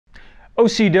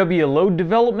OCW load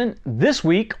development this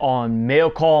week on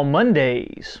Mail Call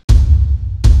Mondays.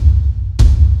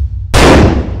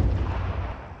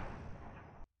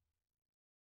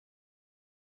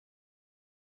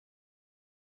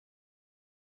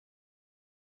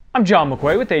 I'm John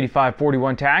McQuay with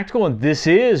 8541 Tactical, and this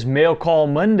is Mail Call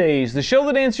Mondays, the show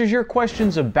that answers your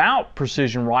questions about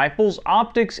precision rifles,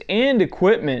 optics, and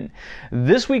equipment.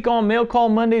 This week on Mail Call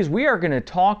Mondays, we are going to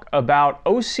talk about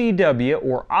OCW,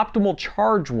 or optimal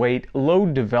charge weight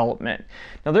load development.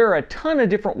 Now, there are a ton of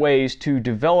different ways to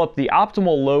develop the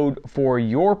optimal load for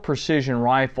your precision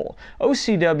rifle.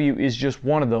 OCW is just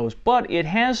one of those, but it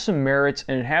has some merits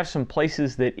and it has some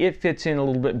places that it fits in a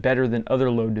little bit better than other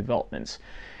load developments.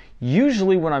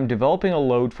 Usually when I'm developing a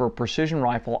load for a precision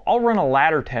rifle, I'll run a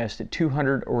ladder test at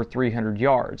 200 or 300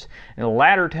 yards. And a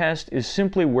ladder test is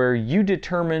simply where you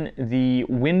determine the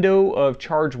window of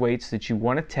charge weights that you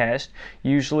want to test.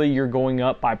 Usually you're going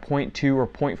up by 0.2 or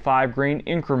 0.5 grain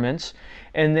increments,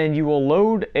 and then you will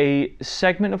load a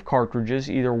segment of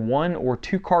cartridges, either 1 or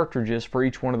 2 cartridges for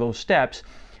each one of those steps,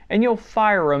 and you'll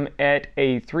fire them at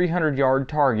a 300-yard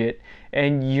target.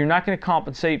 And you're not going to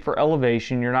compensate for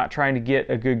elevation. You're not trying to get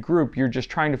a good group. You're just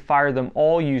trying to fire them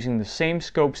all using the same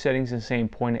scope settings and same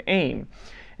point of aim.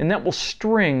 And that will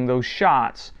string those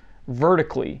shots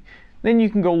vertically. Then you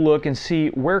can go look and see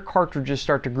where cartridges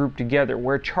start to group together,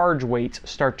 where charge weights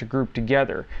start to group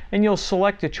together. And you'll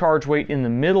select a charge weight in the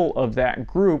middle of that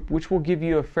group, which will give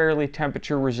you a fairly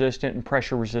temperature resistant and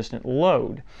pressure resistant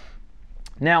load.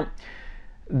 Now,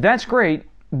 that's great,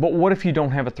 but what if you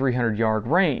don't have a 300-yard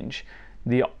range?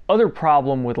 The other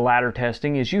problem with ladder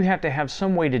testing is you have to have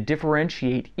some way to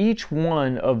differentiate each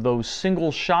one of those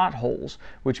single shot holes,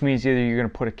 which means either you're going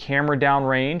to put a camera down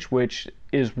range, which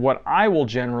is what I will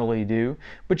generally do,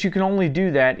 but you can only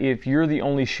do that if you're the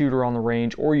only shooter on the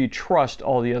range or you trust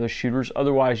all the other shooters.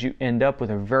 Otherwise, you end up with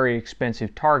a very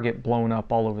expensive target blown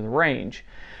up all over the range.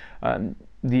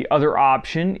 The other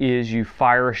option is you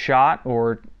fire a shot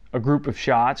or a group of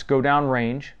shots, go down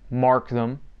range, mark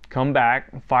them, come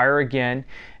back, fire again.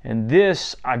 And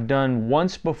this I've done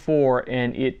once before,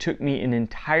 and it took me an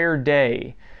entire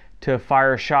day to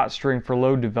fire a shot string for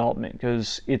load development,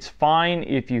 because it's fine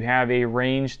if you have a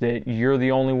range that you're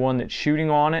the only one that's shooting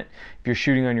on it. If you're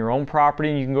shooting on your own property,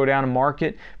 and you can go down and mark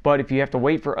it. But if you have to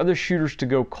wait for other shooters to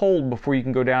go cold before you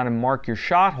can go down and mark your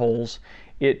shot holes,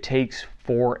 it takes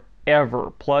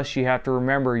forever. Plus, you have to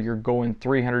remember you're going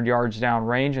 300 yards down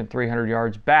range and 300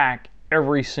 yards back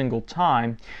every single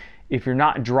time. If you're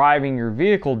not driving your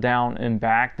vehicle down and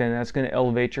back, then that's going to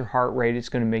elevate your heart rate. It's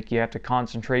going to make you have to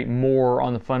concentrate more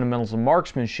on the fundamentals of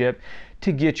marksmanship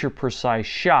to get your precise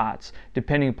shots.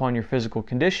 Depending upon your physical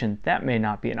condition, that may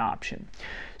not be an option.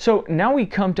 So now we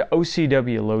come to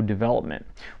OCW load development.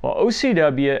 Well,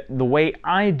 OCW, the way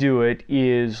I do it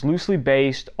is loosely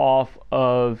based off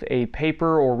of a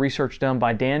paper or research done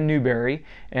by Dan Newberry,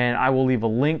 and I will leave a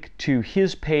link to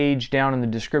his page down in the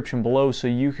description below so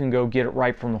you can go get it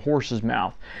right from the horse's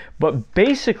mouth. But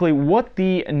basically what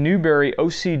the Newberry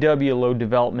OCW load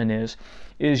development is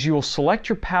you will select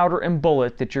your powder and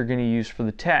bullet that you're going to use for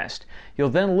the test.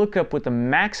 You'll then look up what the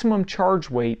maximum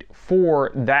charge weight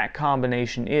for that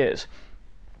combination is.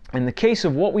 In the case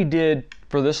of what we did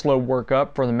for this load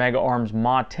workup for the Mega Arms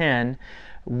Ma 10,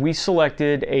 we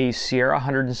selected a Sierra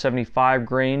 175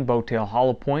 grain bowtail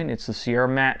hollow point. It's the Sierra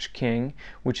Match King,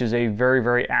 which is a very,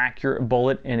 very accurate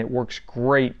bullet, and it works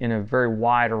great in a very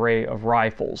wide array of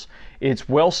rifles. It's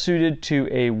well suited to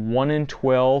a 1 in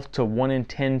 12 to 1 in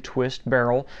 10 twist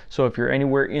barrel, so if you're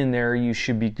anywhere in there, you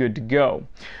should be good to go.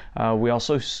 We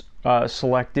also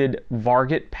selected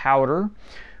Varget powder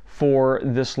for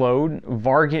this load.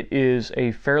 Varget is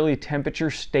a fairly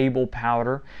temperature stable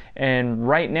powder, and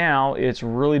right now it's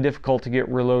really difficult to get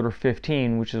Reloader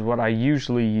 15, which is what I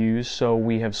usually use, so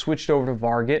we have switched over to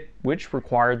Varget, which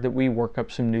required that we work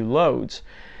up some new loads.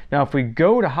 Now if we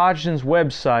go to Hodgson's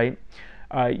website,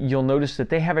 you'll notice that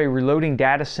they have a reloading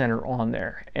data center on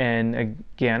there, and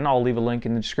again, I'll leave a link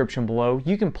in the description below.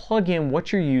 You can plug in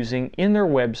what you're using in their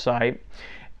website,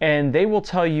 and they will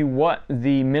tell you what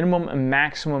the minimum and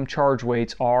maximum charge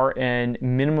weights are, and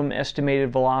minimum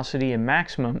estimated velocity and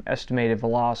maximum estimated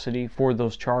velocity for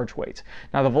those charge weights.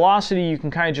 Now the velocity, you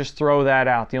can kind of just throw that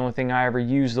out. The only thing I ever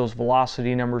use those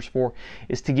velocity numbers for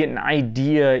is to get an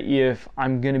idea if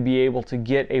I'm going to be able to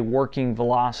get a working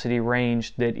velocity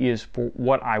range that is for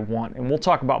what I want. And we'll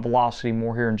talk about velocity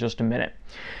more here in just a minute.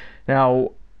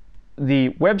 Now the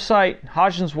website,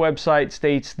 Hodgson's website,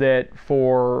 states that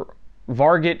for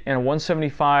Varget and a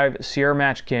 175 Sierra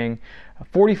Match King,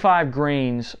 45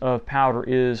 grains of powder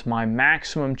is my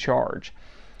maximum charge.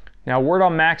 Now, word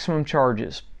on maximum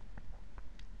charges.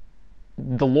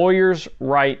 the lawyers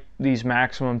write these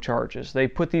maximum charges. They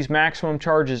put these maximum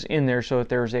charges in there so that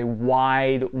there's a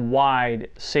wide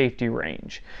safety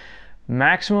range.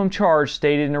 Maximum charge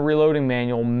stated in a reloading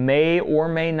manual may or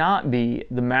may not be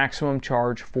the maximum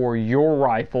charge for your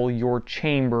rifle, your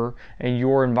chamber, and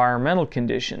your environmental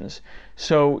conditions.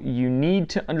 So you need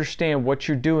to understand what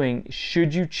you're doing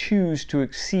should you choose to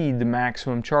exceed the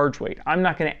maximum charge weight. I'm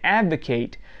not going to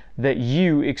advocate that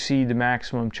you exceed the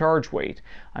maximum charge weight.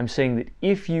 I'm saying that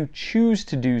if you choose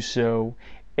to do so,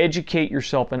 educate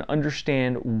yourself and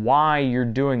understand why you're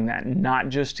doing that, not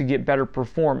just to get better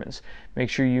performance. Make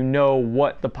sure you know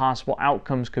what the possible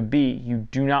outcomes could be. You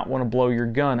do not want to blow your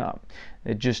gun up.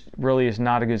 It just really is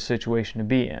not a good situation to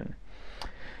be in.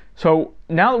 So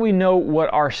now that we know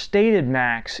what our stated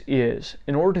max is,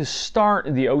 in order to start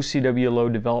the OCW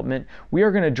load development, we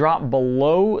are going to drop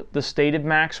below the stated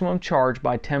maximum charge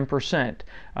by 10%.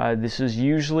 This is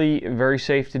usually very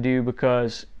safe to do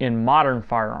because in modern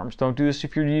firearms, don't do this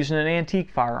if you're using an antique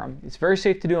firearm. It's very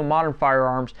safe to do in modern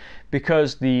firearms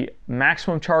because the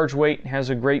maximum charge weight has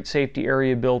a great safety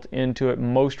area built into it.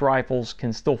 Most rifles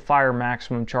can still fire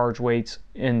maximum charge weights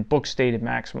in book stated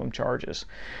maximum charges.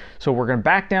 So we're going to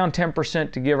back down 10%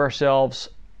 to give ourselves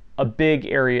a big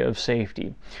area of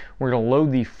safety. We're going to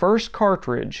load the first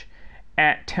cartridge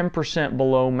at 10%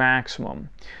 below maximum.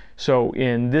 So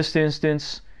in this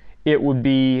instance, it would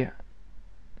be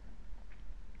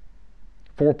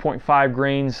 4.5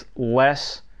 grains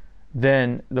less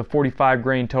than the 45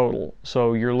 grain total.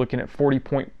 So you're looking at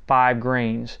 40.5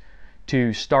 grains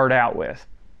to start out with.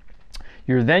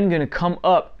 You're then going to come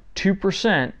up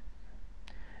 2%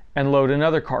 and load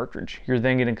another cartridge. You're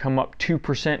then going to come up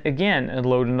 2% again and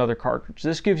load another cartridge.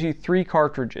 This gives you 3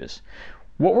 cartridges.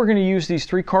 What we're going to use these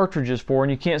 3 cartridges for,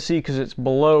 and you can't see because it's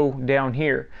below down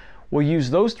here, we'll use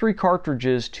those 3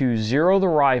 cartridges to zero the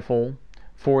rifle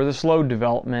for this load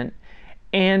development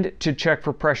and to check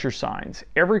for pressure signs.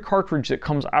 Every cartridge that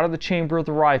comes out of the chamber of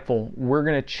the rifle, we're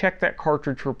going to check that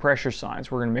cartridge for pressure signs.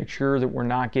 We're going to make sure that we're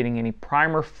not getting any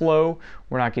primer flow,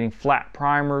 we're not getting flat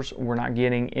primers, we're not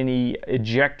getting any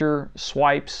ejector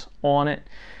swipes on it,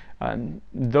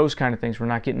 those kind of things. We're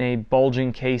not getting any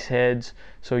bulging case heads.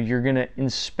 So you're going to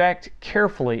inspect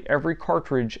carefully every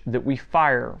cartridge that we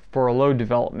fire for a load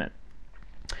development.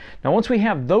 Now once we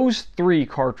have those 3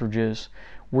 cartridges,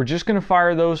 we're just going to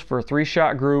fire those for a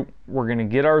 3-shot group. We're going to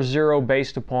get our zero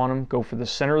based upon them, go for the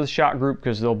center of the shot group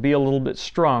because they'll be a little bit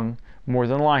strung, more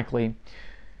than likely.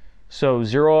 So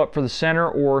 0 up for the center,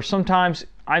 or sometimes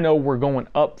I know we're going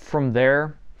up from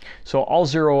there. So I'll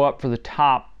 0 up for the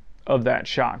top of that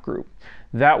shot group.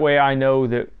 That way I know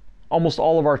that almost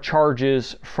all of our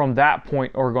charges from that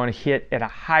point are going to hit at a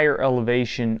higher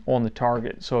elevation on the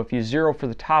target. So if you 0 for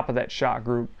the top of that shot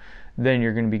group, then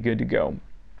you're going to be good to go.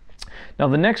 Now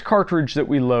the next cartridge that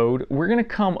we load, we're going to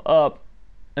come up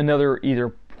another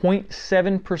either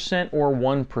 0.7% or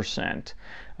 1%.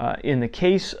 In the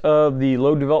case of the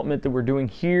load development that we're doing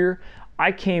here,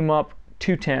 I came up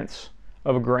 0.2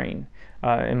 of a grain.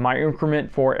 And my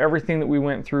increment for everything that we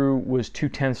went through was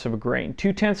 0.2 of a grain.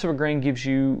 0.2 of a grain gives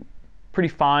you pretty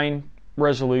fine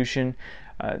resolution.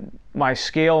 My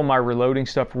scale, my reloading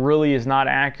stuff really is not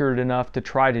accurate enough to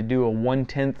try to do a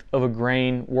 1/10 of a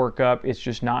grain workup. It's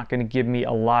just not going to give me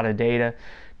a lot of data.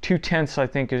 0.2 I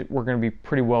think we're going to be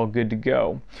pretty well good to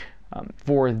go.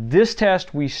 For this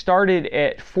test, we started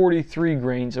at 43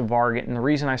 grains of Vargate, and the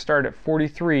reason I started at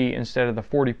 43 instead of the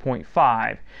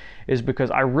 40.5 is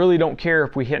because I really don't care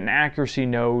if we hit an accuracy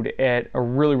node at a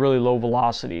really low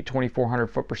velocity, 2,400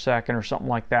 foot per second or something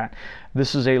like that.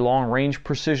 This is a long-range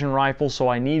precision rifle, so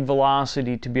I need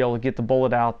velocity to be able to get the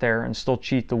bullet out there and still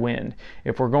cheat the wind.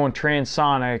 If we're going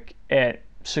transonic at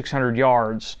 600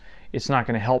 yards, it's not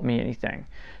going to help me anything.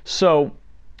 So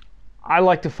I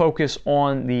like to focus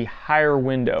on the higher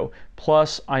window.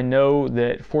 Plus, I know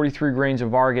that 43 grains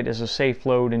of Vargate is a safe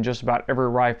load in just about every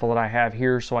rifle that I have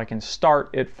here, so I can start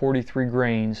at 43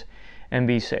 grains and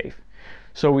be safe.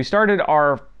 So we started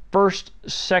our first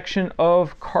section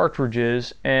of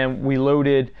cartridges and we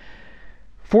loaded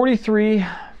 43,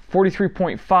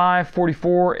 43.5,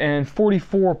 44, and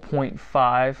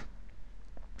 44.5.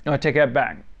 I take that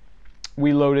back.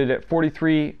 We loaded at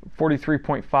 43,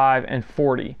 43.5, and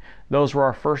 40. Those were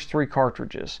our first 3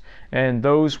 cartridges, and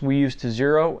those we used to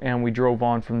 0 and we drove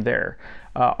on from there.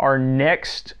 Our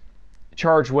next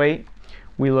charge weight,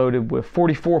 we loaded with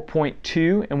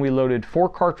 44.2, and we loaded 4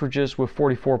 cartridges with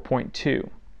 44.2.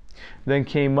 Then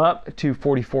came up to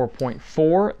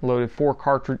 44.4, loaded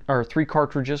 3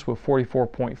 cartridges with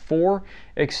 44.4,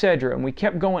 etc. And we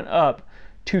kept going up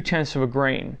 0.2 of a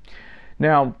grain.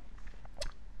 Now,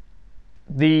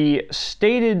 the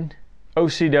stated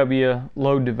OCW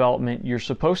load development, you're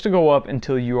supposed to go up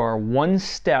until you are one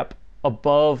step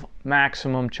above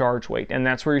maximum charge weight, and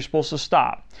that's where you're supposed to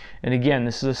stop. And again,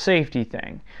 this is a safety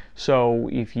thing. So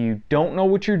if you don't know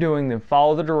what you're doing, then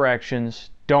follow the directions.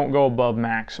 Don't go above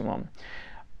maximum.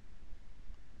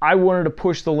 I wanted to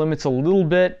push the limits a little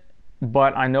bit,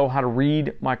 but I know how to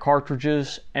read my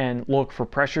cartridges and look for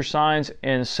pressure signs.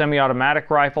 And semi-automatic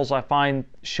rifles, I find,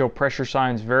 show pressure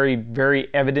signs very, very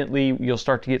evidently. You'll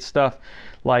start to get stuff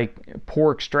like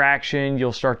poor extraction.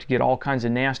 You'll start to get all kinds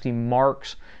of nasty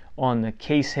marks on the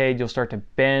case head. You'll start to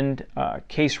bend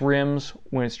case rims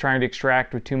when it's trying to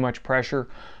extract with too much pressure,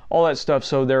 all that stuff.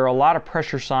 So there are a lot of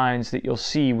pressure signs that you'll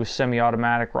see with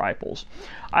semi-automatic rifles.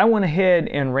 I went ahead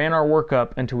and ran our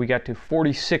workup until we got to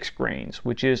 46 grains,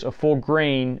 which is a full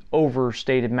grain over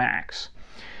stated max.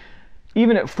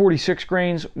 Even at 46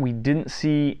 grains, we didn't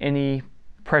see any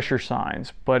pressure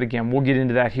signs, but again, we'll get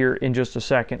into that here in just a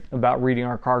second about reading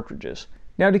our cartridges.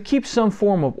 Now, to keep some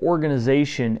form of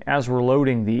organization as we're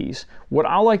loading these, what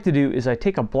I like to do is I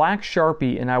take a black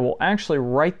Sharpie and I will actually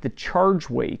write the charge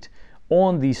weight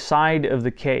on the side of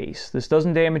the case. This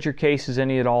doesn't damage your cases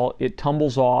any at all. It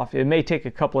tumbles off. It may take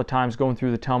a couple of times going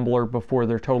through the tumbler before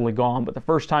they're totally gone, but the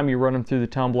first time you run them through the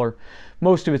tumbler,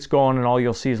 most of it's gone and all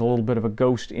you'll see is a little bit of a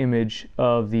ghost image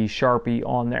of the Sharpie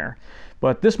on there.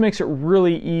 But this makes it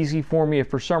really easy for me if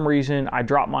for some reason I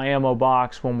drop my ammo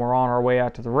box when we're on our way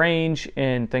out to the range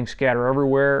and things scatter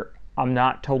everywhere. I'm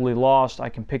not totally lost. I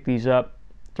can pick these up,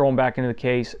 throw them back into the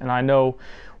case, and I know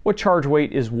what charge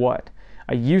weight is what.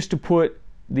 I used to put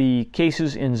the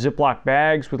cases in Ziploc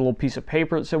bags with a little piece of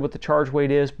paper that said what the charge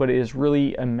weight is, but it is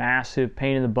really a massive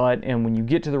pain in the butt, and when you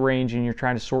get to the range and you're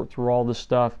trying to sort through all this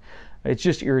stuff, it's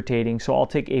just irritating. So I'll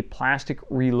take a plastic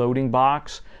reloading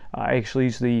box. I actually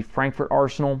use the Frankfurt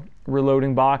Arsenal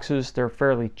reloading boxes. They're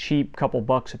fairly cheap, couple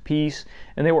bucks a piece,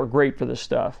 and they work great for this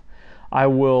stuff. I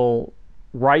will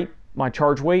write my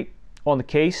charge weight on the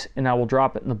case and I will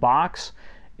drop it in the box,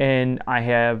 and I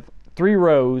have 3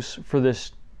 rows for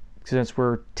this, since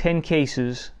we're 10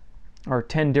 cases or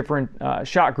 10 different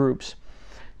shot groups.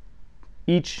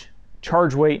 Each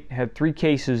charge weight had 3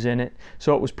 cases in it,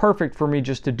 so it was perfect for me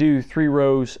just to do 3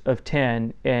 rows of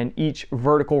 10, and each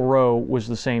vertical row was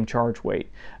the same charge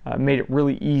weight. Made it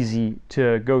really easy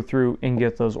to go through and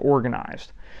get those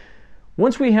organized.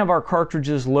 Once we have our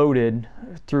cartridges loaded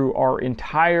through our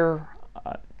entire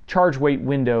charge weight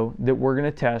window that we're going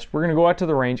to test, we're going to go out to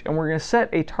the range and we're going to set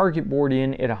a target board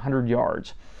in at 100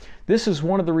 yards. This is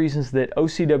one of the reasons that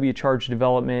OCW charge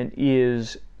development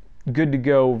is good to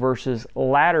go versus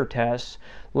ladder tests.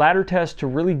 Ladder tests, to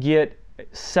really get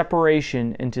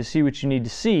separation and to see what you need to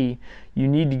see, you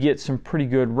need to get some pretty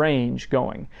good range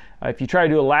going. If you try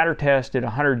to do a ladder test at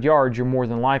 100 yards, you're more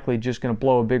than likely just going to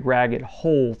blow a big ragged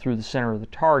hole through the center of the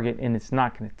target, and it's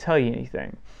not going to tell you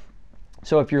anything.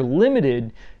 So if you're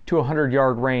limited to a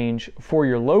 100-yard range for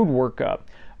your load workup,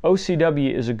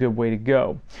 OCW is a good way to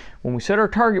go. When we set our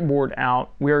target board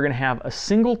out, we are going to have a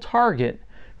single target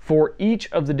for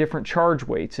each of the different charge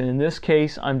weights. And in this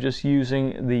case, I'm just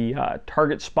using the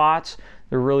target spots.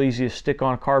 They're really easy to stick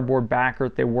on a cardboard backer.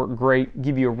 They work great,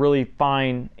 give you a really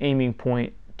fine aiming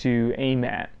point to aim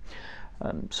at.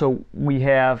 So we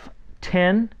have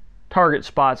 10 target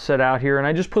spots set out here, and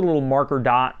I just put a little marker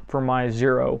dot for my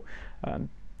 0.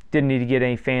 Didn't need to get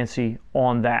any fancy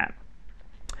on that.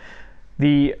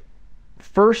 The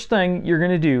first thing you're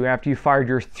going to do after you fired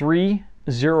your 3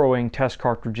 zeroing test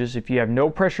cartridges, if you have no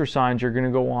pressure signs, you're going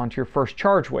to go on to your first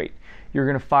charge weight. You're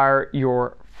going to fire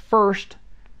your first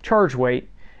charge weight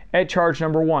at charge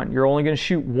number 1. You're only going to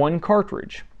shoot 1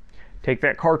 cartridge. Take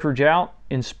that cartridge out,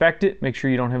 inspect it, make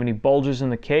sure you don't have any bulges in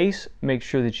the case, make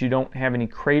sure that you don't have any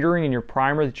cratering in your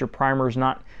primer, that your primer is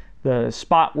not, the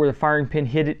spot where the firing pin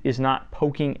hit it is not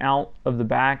poking out of the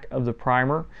back of the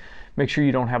primer. Make sure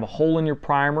you don't have a hole in your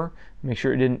primer. Make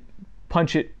sure it didn't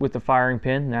punch it with the firing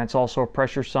pin. That's also a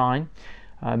pressure sign.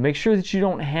 Make sure that you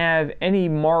don't have any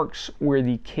marks where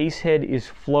the case head is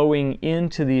flowing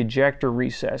into the ejector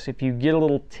recess. If you get a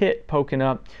little tit poking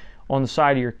up on the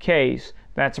side of your case,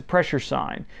 that's a pressure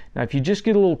sign. Now, if you just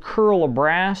get a little curl of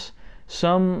brass,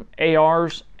 some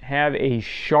ARs have a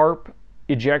sharp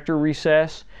ejector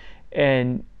recess,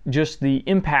 and just the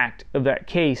impact of that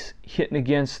case hitting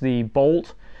against the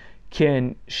bolt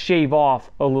can shave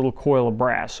off a little coil of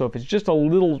brass. So if it's just a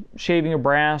little shaving of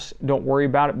brass, don't worry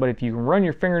about it. But if you can run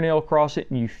your fingernail across it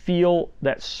and you feel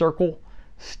that circle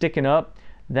sticking up,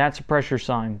 that's a pressure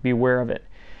sign. Beware of it.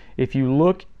 If you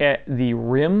look at the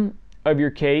rim of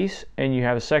your case and you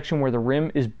have a section where the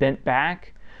rim is bent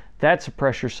back, that's a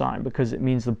pressure sign because it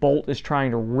means the bolt is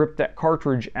trying to rip that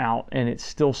cartridge out and it's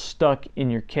still stuck in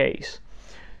your case.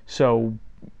 So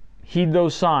heed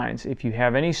those signs. If you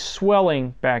have any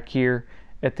swelling back here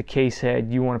at the case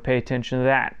head, you want to pay attention to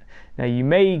that. Now you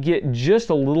may get just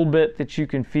a little bit that you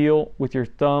can feel with your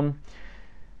thumb.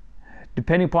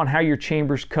 Depending upon how your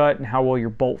chamber's cut and how well your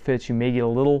bolt fits, you may get a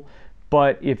little,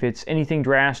 but if it's anything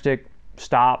drastic,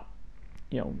 stop,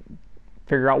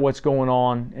 figure out what's going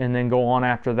on and then go on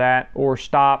after that, or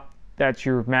stop. That's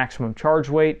your maximum charge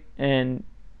weight, and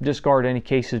discard any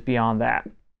cases beyond that.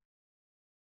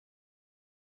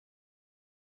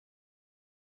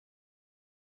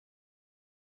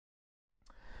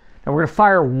 Now we're going to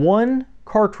fire one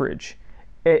cartridge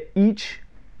at each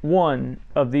one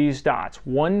of these dots.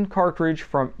 One cartridge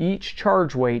from each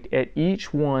charge weight at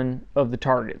each one of the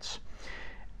targets.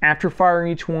 After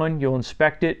firing each one, you'll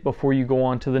inspect it before you go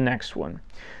on to the next one.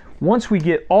 Once we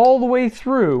get all the way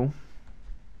through,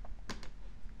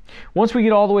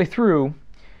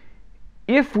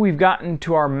 if we've gotten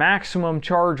to our maximum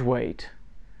charge weight,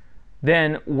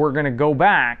 then we're going to go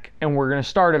back and we're going to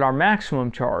start at our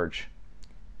maximum charge,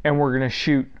 and we're going to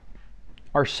shoot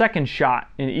our second shot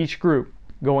in each group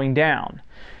going down.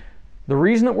 The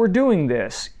reason that we're doing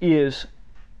this is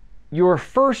your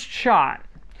first shot,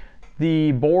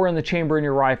 the bore in the chamber in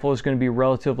your rifle is going to be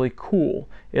relatively cool.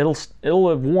 It'll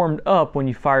have warmed up when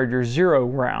you fired your 0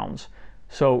 rounds,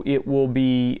 so it will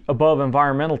be above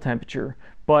environmental temperature,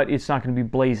 but it's not going to be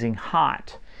blazing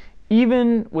hot.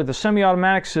 Even with a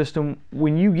semi-automatic system,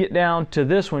 when you get down to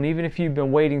this one, even if you've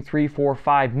been waiting 3, 4,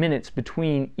 5 minutes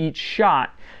between each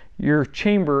shot, your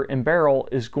chamber and barrel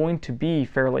is going to be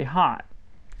fairly hot.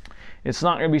 It's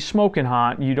not going to be smoking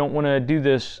hot. You don't want to do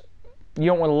this. You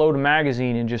don't want to load a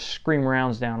magazine and just scream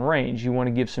rounds down range. You want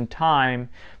to give some time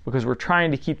because we're trying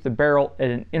to keep the barrel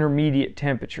at an intermediate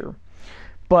temperature.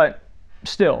 But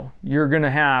still, you're going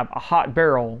to have a hot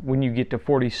barrel when you get to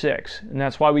 46. And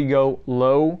that's why we go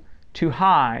low to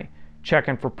high,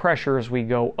 checking for pressure as we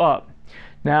go up.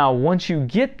 Now, once you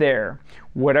get there,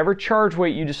 whatever charge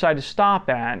weight you decide to stop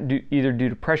at, either due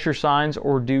to pressure signs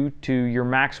or due to your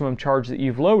maximum charge that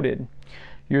you've loaded,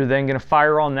 you're then going to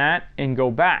fire on that and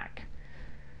go back.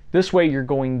 This way you're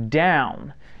going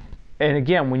down. And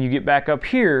again, when you get back up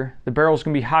here, the barrel's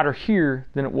going to be hotter here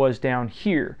than it was down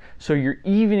here. So you're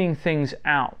evening things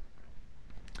out.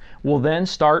 We'll then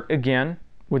start again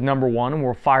with number 1, and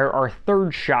we'll fire our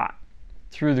third shot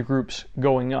through the groups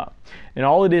going up. And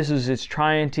all it is it's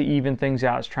trying to even things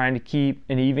out. It's trying to keep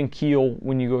an even keel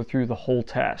when you go through the whole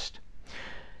test.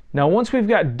 Now once we've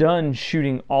got done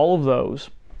shooting all of those,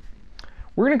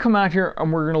 we're going to come out here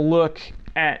and we're going to look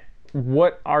at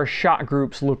what our shot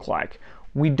groups look like.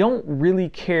 We don't really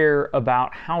care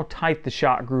about how tight the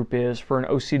shot group is for an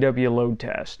OCW load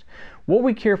test. What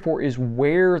we care for is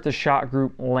where the shot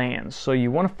group lands. So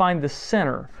you want to find the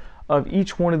center of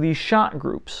each one of these shot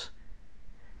groups,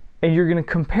 and you're going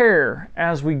to compare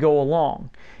as we go along.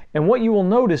 And what you will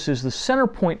notice is the center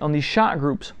point on these shot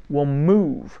groups will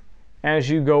move as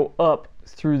you go up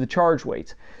through the charge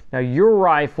weights. Now your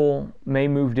rifle may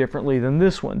move differently than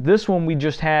this one. This one we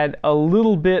just had a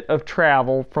little bit of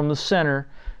travel from the center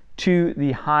to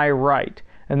the high right,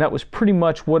 and that was pretty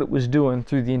much what it was doing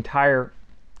through the entire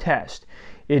test.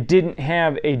 It didn't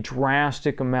have a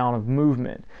drastic amount of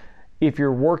movement. If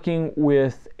you're working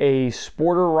with a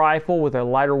sporter rifle with a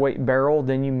lighter weight barrel,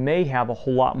 then you may have a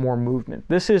whole lot more movement.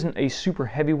 This isn't a super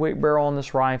heavyweight barrel on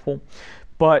this rifle,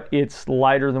 but it's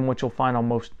lighter than what you'll find on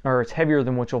most, or it's heavier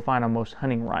than what you'll find on most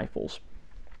hunting rifles.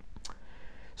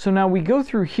 So now we go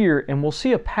through here and we'll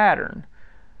see a pattern.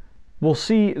 We'll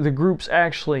see the groups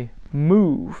actually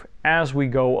move as we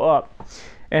go up.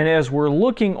 And as we're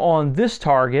looking on this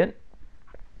target,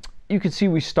 you can see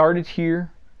we started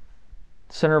here.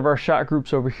 Center of our shot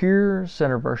group's over here,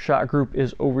 center of our shot group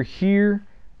is over here,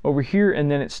 and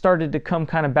then it started to come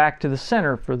kind of back to the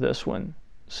center for this one.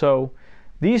 So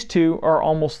these two are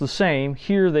almost the same.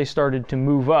 Here they started to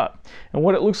move up. And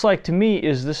what it looks like to me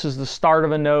is this is the start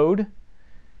of a node.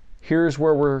 Here's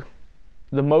where we're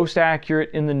the most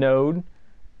accurate in the node,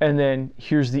 and then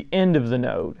here's the end of the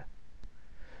node.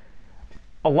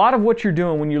 A lot of what you're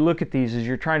doing when you look at these is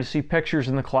you're trying to see pictures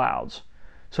in the clouds.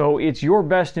 So it's your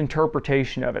best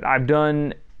interpretation of it. I've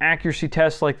done accuracy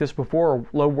tests like this before, or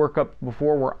load workup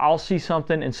before, where I'll see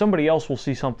something and somebody else will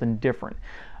see something different.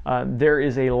 There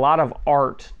is a lot of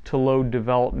art to load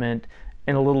development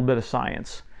and a little bit of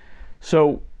science.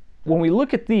 So when we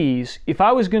look at these, if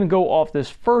I was going to go off this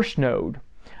first node,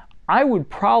 I would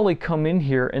probably come in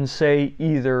here and say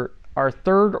either our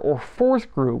third or fourth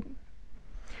group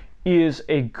is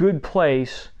a good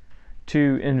place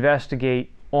to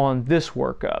investigate on this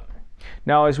workup.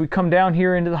 Now as we come down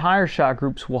here into the higher shot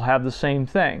groups, we'll have the same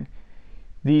thing.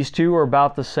 These two are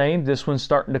about the same. This one's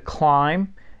starting to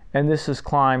climb, and this is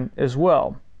climb as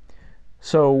well.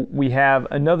 So we have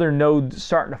another node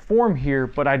starting to form here,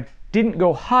 but I didn't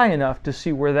go high enough to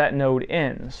see where that node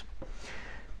ends.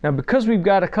 Now because we've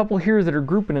got a couple here that are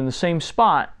grouping in the same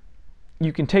spot,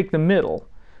 you can take the middle.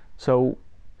 So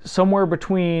somewhere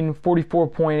between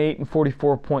 44.8 and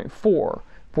 44.4.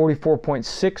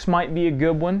 44.6 might be a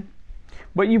good one,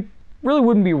 but you really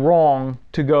wouldn't be wrong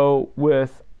to go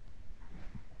with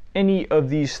any of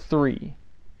these three.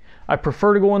 I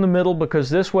prefer to go in the middle because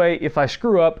this way, if I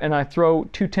screw up and I throw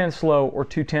 2/10 low or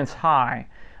 2/10 high,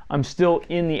 I'm still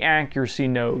in the accuracy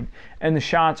node and the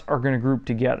shots are going to group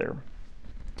together.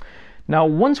 Now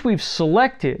once we've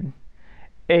selected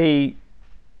a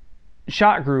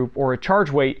shot group or a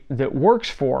charge weight that works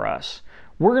for us,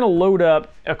 we're going to load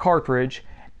up a cartridge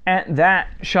at that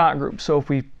shot group. So if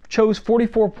we chose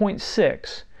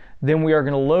 44.6, then we are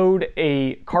going to load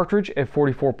a cartridge at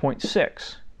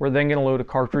 44.6. We're then going to load a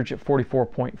cartridge at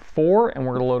 44.4, and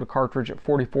we're going to load a cartridge at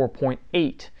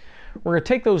 44.8. We're going to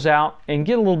take those out and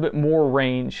get a little bit more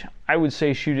range. I would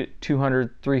say shoot at 200,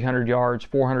 300 yards,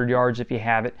 400 yards if you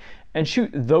have it, and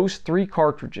shoot those three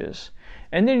cartridges.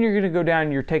 And then you're going to go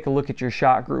down and take a look at your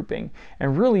shot grouping.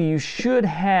 And really you should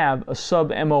have a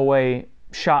sub-MOA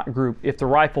shot group if the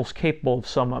rifle's capable of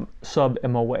some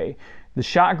sub-MOA. The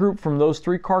shot group from those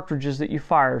three cartridges that you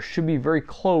fire should be very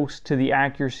close to the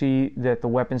accuracy that the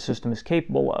weapon system is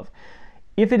capable of.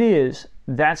 If it is,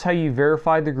 that's how you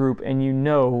verify the group and you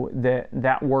know that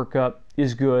that workup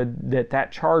is good, that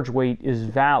that charge weight is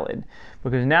valid.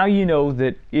 Because now you know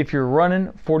that if you're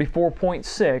running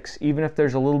 44.6, even if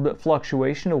there's a little bit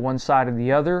fluctuation to one side or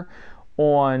the other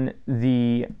on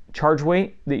the charge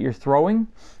weight that you're throwing,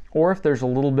 or if there's a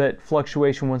little bit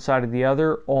fluctuation one side or the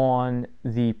other on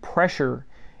the pressure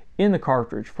in the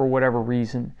cartridge for whatever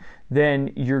reason,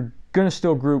 then you're going to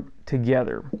still group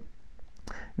together.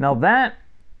 Now that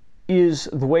is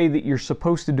the way that you're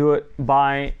supposed to do it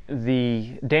by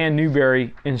the Dan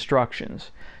Newberry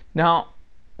instructions. Now,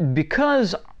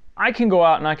 because I can go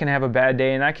out and I can have a bad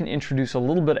day and I can introduce a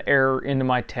little bit of error into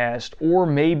my test, or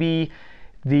maybe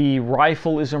the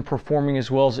rifle isn't performing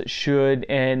as well as it should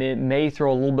and it may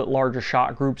throw a little bit larger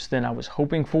shot groups than I was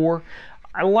hoping for,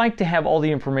 I like to have all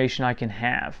the information I can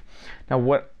have. Now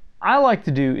what I like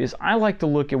to do is I like to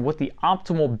look at what the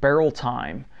optimal barrel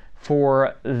time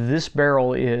for this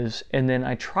barrel is, and then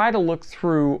I try to look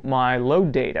through my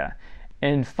load data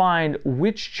and find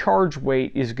which charge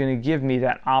weight is going to give me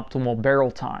that optimal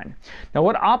barrel time. Now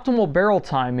what optimal barrel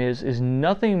time is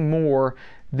nothing more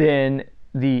than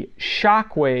the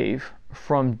shock wave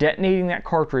from detonating that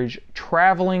cartridge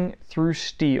traveling through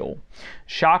steel.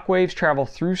 Shock waves travel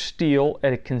through steel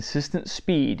at a consistent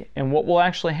speed, and what will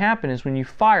actually happen is when you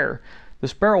fire,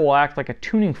 this barrel will act like a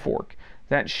tuning fork.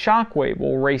 That shock wave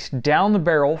will race down the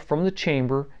barrel from the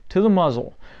chamber to the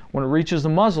muzzle. When it reaches the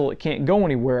muzzle, it can't go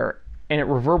anywhere, and it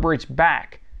reverberates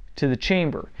back to the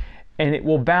chamber, and it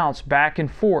will bounce back and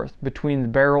forth between the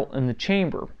barrel and the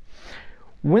chamber.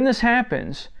 When this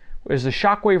happens, as the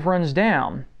shock wave runs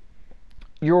down,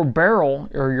 your barrel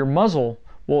or your muzzle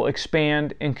will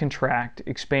expand and contract,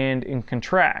 expand and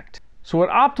contract. So what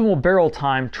optimal barrel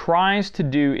time tries to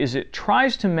do is it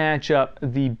tries to match up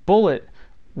the bullet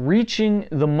reaching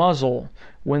the muzzle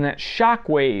when that shock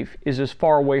wave is as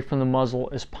far away from the muzzle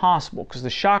as possible, because the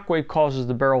shock wave causes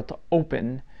the barrel to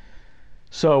open.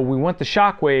 So we want the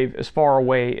shock wave as far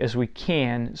away as we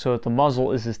can so that the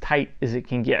muzzle is as tight as it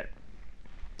can get.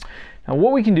 Now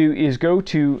what we can do is go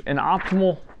to an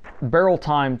optimal barrel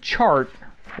time chart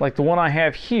like the one I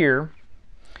have here,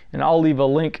 and I'll leave a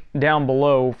link down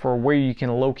below for where you can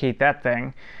locate that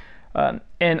thing.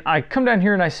 And I come down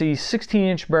here and I see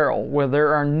 16-inch barrel where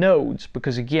there are nodes,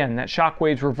 because again that shock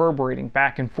wave's reverberating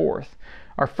back and forth.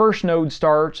 Our first node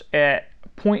starts at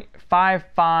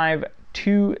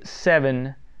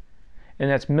 0.5527, and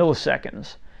that's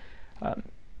milliseconds.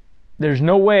 There's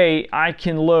no way I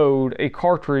can load a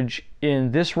cartridge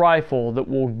in this rifle that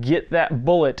will get that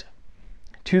bullet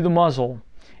to the muzzle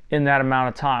in that amount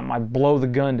of time. I blow the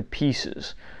gun to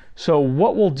pieces. So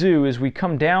what we'll do is we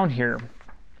come down here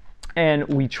and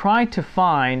we try to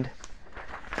find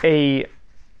a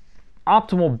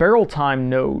optimal barrel time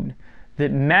node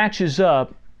that matches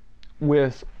up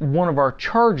with one of our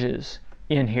charges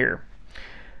in here.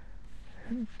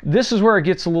 This is where it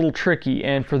gets a little tricky,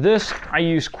 and for this I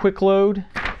use quick load,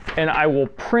 and I will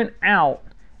print out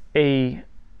a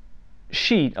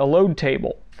sheet, a load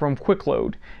table from quick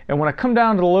load, and when I come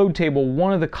down to the load table,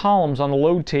 one of the columns on the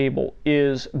load table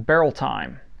is barrel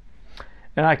time.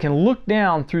 and I can look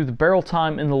down through the barrel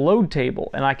time in the load table,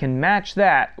 and I can match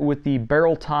that with the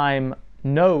barrel time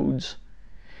nodes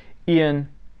in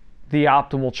the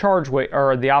optimal charge weight,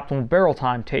 or the optimal barrel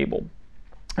time table.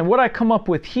 And what I come up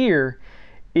with here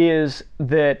is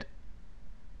that,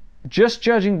 just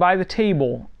judging by the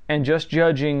table and just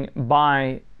judging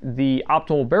by the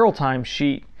optimal barrel time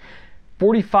sheet,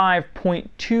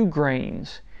 45.2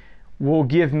 grains will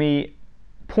give me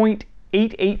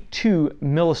 0.882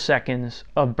 milliseconds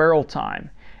of barrel time.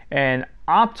 And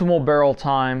optimal barrel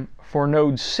time for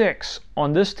node 6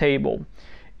 on this table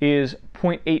is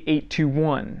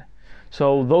 0.8821.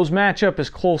 So those match up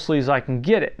as closely as I can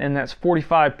get it, and that's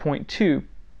 45.2.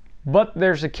 But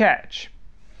there's a catch.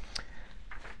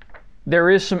 There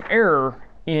is some error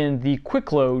in the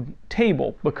quick load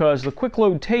table, because the quick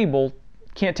load table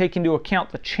can't take into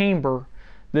account the chamber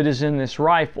that is in this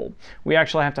rifle. We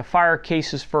actually have to fire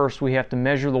cases first. We have to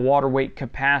measure the water weight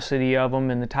capacity of them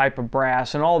and the type of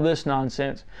brass and all this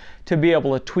nonsense to be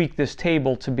able to tweak this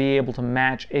table to be able to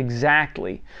match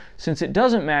exactly. Since it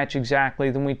doesn't match exactly,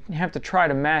 then we have to try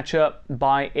to match up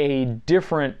by a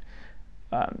different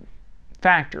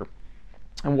factor.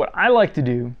 And what I like to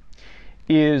do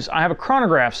is I have a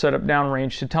chronograph set up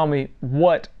downrange to tell me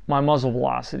what my muzzle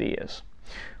velocity is.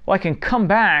 Well, I can come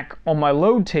back on my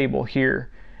load table here,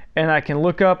 and I can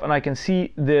look up and I can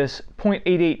see this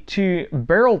 0.882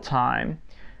 barrel time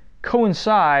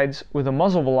coincides with a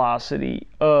muzzle velocity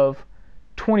of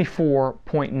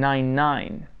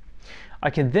 24.99. I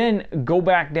can then go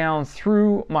back down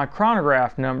through my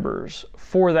chronograph numbers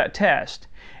for that test,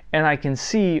 and I can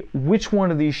see which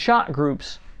one of these shot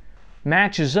groups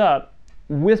matches up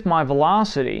with my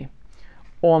velocity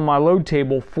on my load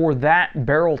table for that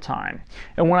barrel time.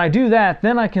 And when I do that,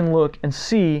 then I can look and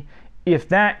see if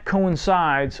that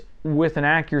coincides with an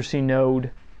accuracy node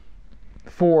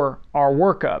for our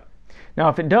workup. Now,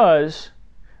 if it does,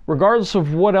 regardless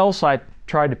of what else I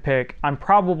tried to pick, I'm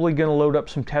probably going to load up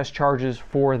some test charges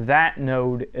for that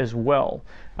node as well.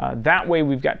 That way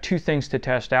we've got two things to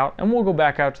test out, and we'll go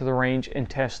back out to the range and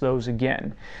test those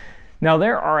again. Now,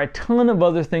 there are a ton of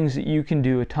other things that you can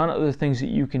do, a ton of other things that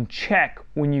you can check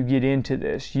when you get into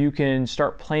this. You can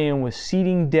start playing with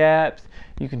seating depth,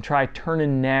 you can try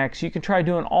turning necks, you can try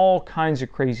doing all kinds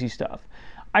of crazy stuff.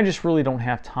 I just really don't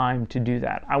have time to do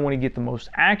that. I want to get the most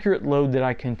accurate load that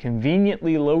I can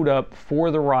conveniently load up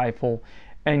for the rifle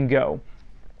and go.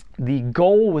 The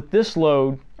goal with this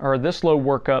load, or this load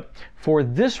workup for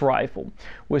this rifle,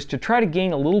 was to try to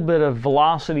gain a little bit of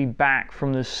velocity back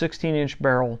from this 16-inch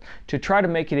barrel to try to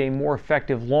make it a more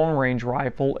effective long-range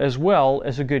rifle as well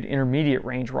as a good intermediate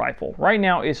range rifle. Right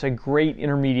now it's a great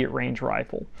intermediate range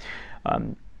rifle.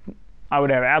 I would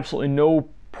have absolutely no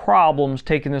problems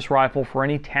taking this rifle for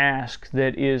any task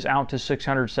that is out to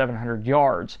 600, 700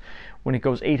 yards. When it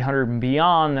goes 800 and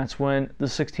beyond, that's when the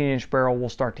 16-inch barrel will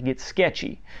start to get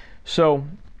sketchy. So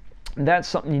that's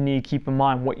something you need to keep in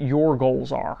mind, what your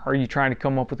goals are. Are you trying to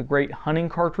come up with a great hunting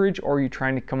cartridge, or are you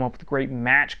trying to come up with a great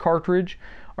match cartridge?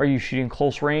 Are you shooting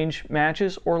close range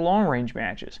matches or long range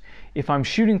matches? If I'm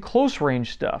shooting close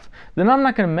range stuff, then I'm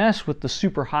not going to mess with the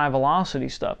super high velocity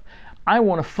stuff. I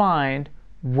want to find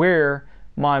where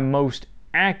my most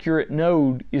accurate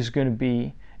node is going to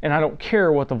be, and I don't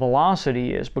care what the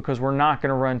velocity is, because we're not going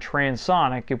to run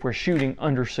transonic if we're shooting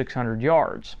under 600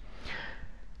 yards.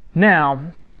 Now,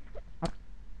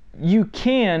 you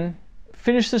can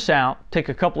finish this out, take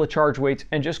a couple of charge weights,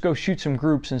 and just go shoot some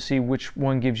groups and see which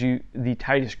one gives you the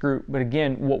tightest group. But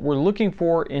again, what we're looking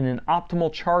for in an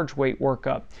optimal charge weight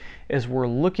workup is we're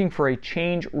looking for a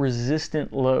change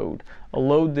resistant load, a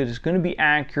load that is going to be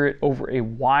accurate over a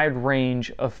wide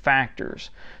range of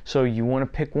factors. So you want to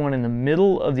pick one in the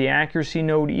middle of the accuracy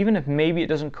node, even if maybe it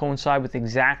doesn't coincide with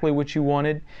exactly what you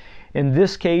wanted. In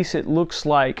this case, it looks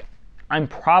like I'm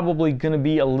probably going to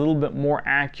be a little bit more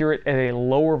accurate at a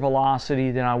lower velocity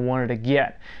than I wanted to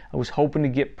get. I was hoping to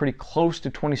get pretty close to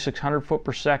 2,600 foot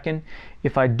per second.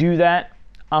 If I do that,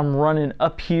 I'm running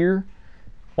up here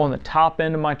on the top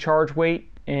end of my charge weight,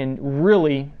 and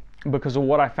really, because of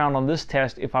what I found on this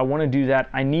test, if I want to do that,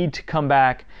 I need to come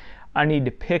back, I need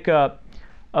to pick up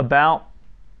about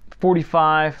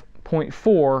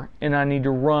 45.4, and I need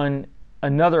to run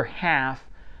another half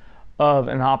of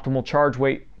an optimal charge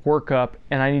weight workup,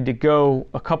 and I need to go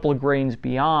a couple of grains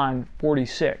beyond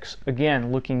 46.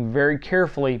 Again, looking very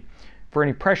carefully for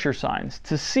any pressure signs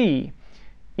to see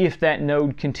if that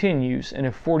node continues, and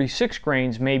if 46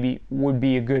 grains maybe would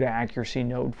be a good accuracy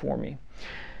node for me.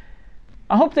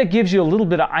 I hope that gives you a little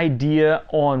bit of idea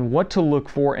on what to look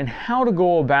for and how to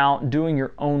go about doing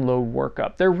your own load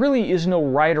workup. There really is no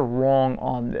right or wrong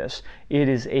on this. It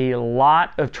is a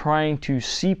lot of trying to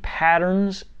see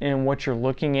patterns in what you're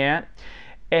looking at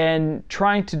and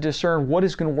trying to discern what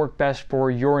is going to work best for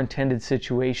your intended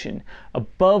situation.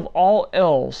 Above all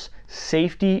else,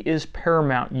 safety is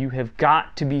paramount. You have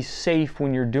got to be safe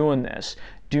when you're doing this.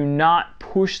 Do not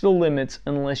push the limits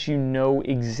unless you know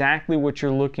exactly what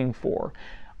you're looking for.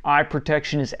 Eye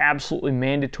protection is absolutely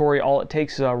mandatory. All it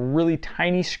takes is a really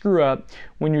tiny screw up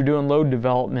when you're doing load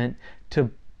development to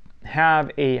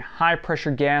have a high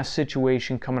pressure gas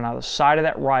situation coming out of the side of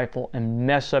that rifle and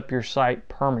mess up your sight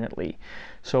permanently.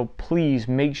 So please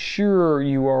make sure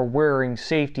you are wearing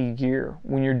safety gear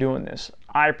when you're doing this.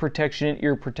 Eye protection and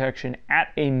ear protection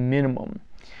at a minimum.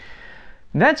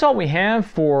 That's all we have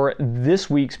for this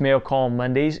week's Mail Call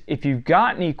Mondays. If you've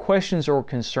got any questions or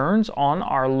concerns on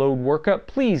our load workup,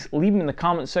 please leave them in the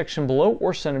comment section below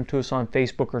or send them to us on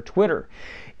Facebook or Twitter.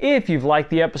 If you've liked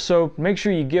the episode, make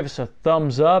sure you give us a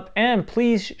thumbs up and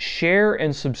please share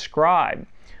and subscribe.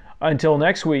 Until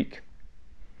next week,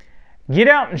 get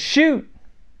out and shoot!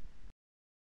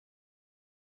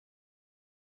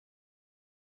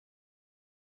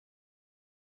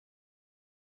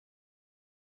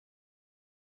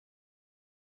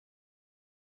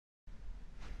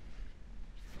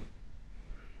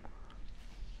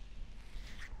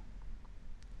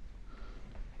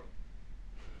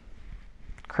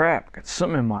 Crap, got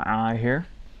something in my eye here.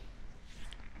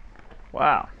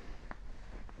 Wow.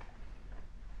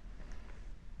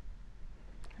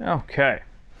 Okay,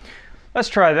 let's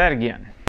try that again.